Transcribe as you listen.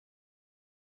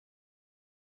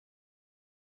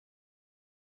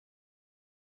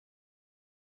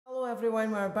Hello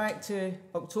everyone, we're back to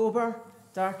October,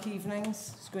 dark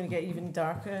evenings. It's going to get even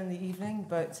darker in the evening,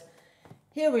 but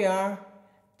here we are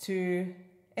to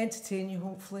entertain you,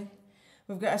 hopefully.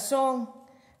 We've got a song,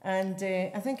 and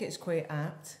I think it's quite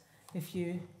apt. If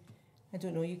you, I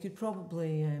don't know, you could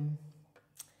probably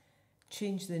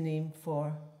change the name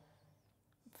for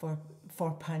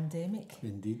pandemic.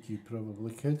 Indeed, you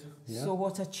probably could. Yeah. So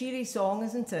what a cheery song,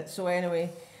 isn't it? So anyway,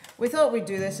 we thought we'd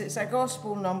do this. It's a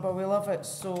gospel number. We love it,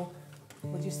 so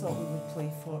we just thought we would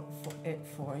play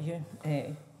for you.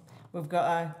 We've got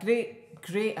a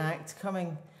great act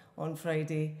coming on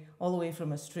Friday, all the way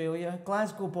from Australia,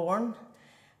 Glasgow born,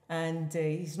 and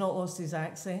he's not lost his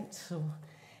accent, so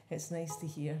it's nice to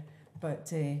hear.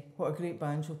 But what a great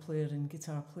banjo player and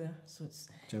guitar player, so it's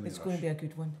going to be a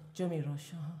good one. Jimmy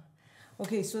Rush.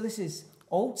 Okay, so this is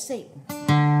Old Satan.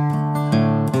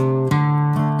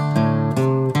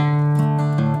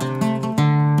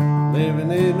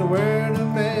 Living in a world of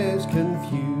mass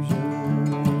confusion,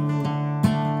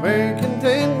 where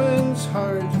contentment's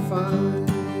hard to find.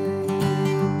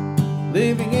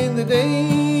 Living in the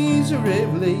days of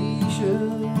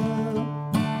revelation,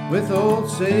 with old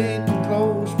Satan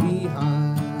close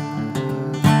behind.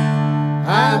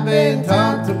 I've been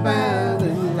talked about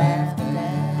and laughed at.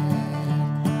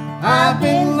 I've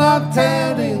been locked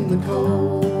out in the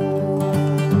cold,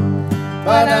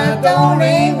 but I don't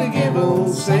aim to give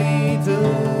old Satan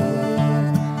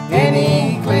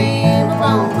any claim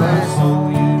upon my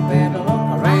soul. You better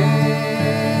look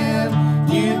around,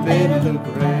 you better look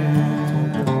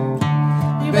around.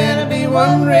 You better be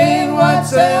wondering what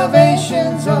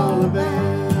salvation's all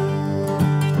about.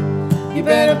 You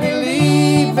better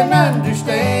believe and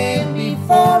understand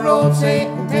before old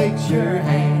Satan takes your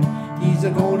hand. He's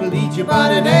a-gonna lead you,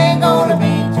 but it ain't gonna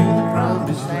be to the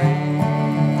promised land.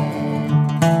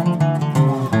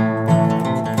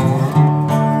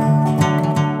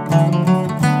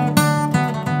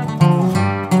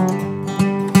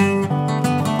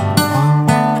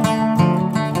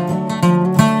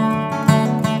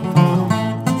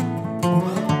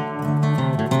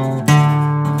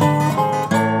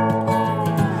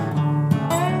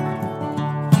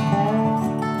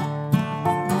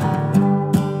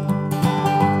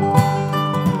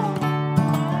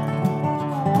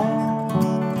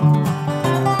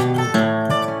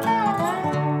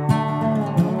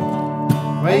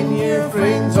 When your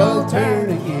friends all turn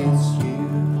against you,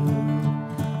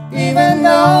 even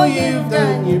though you've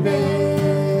done your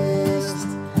best,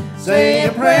 say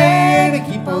a prayer to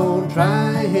keep on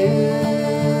trying,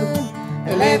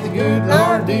 and let the good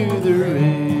Lord do the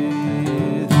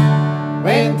rest.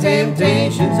 When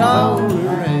temptation's all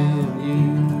around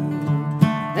you,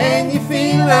 and you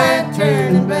feel like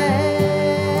turning back,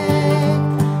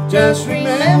 just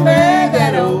remember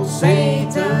that old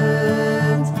Satan's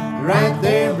right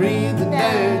there breathing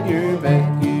down your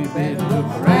back. You better look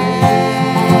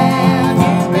around,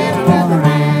 you better look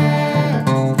around.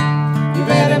 You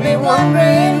better be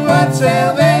wondering what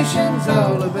salvation's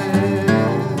all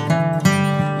about.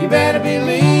 You better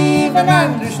believe and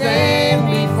understand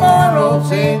before old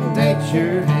Satan takes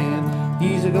your hand.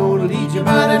 He's a-gonna lead you,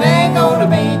 but it ain't gonna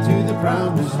be to the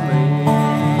promised land.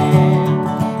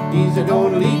 He's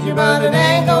a-gonna lead you, but it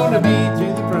ain't gonna be to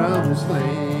the promised land.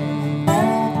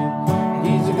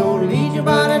 He's gonna lead you,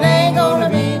 but it ain't gonna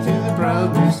be to the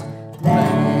promised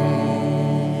land.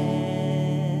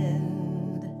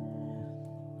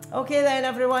 Okay then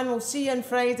everyone, we'll see you on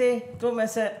Friday. Don't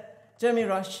miss it. Jimmy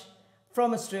Rush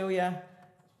from Australia.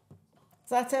 Is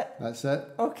that it? That's it.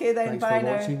 Okay then, Thanks bye for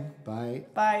now. watching. Bye.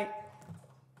 Bye.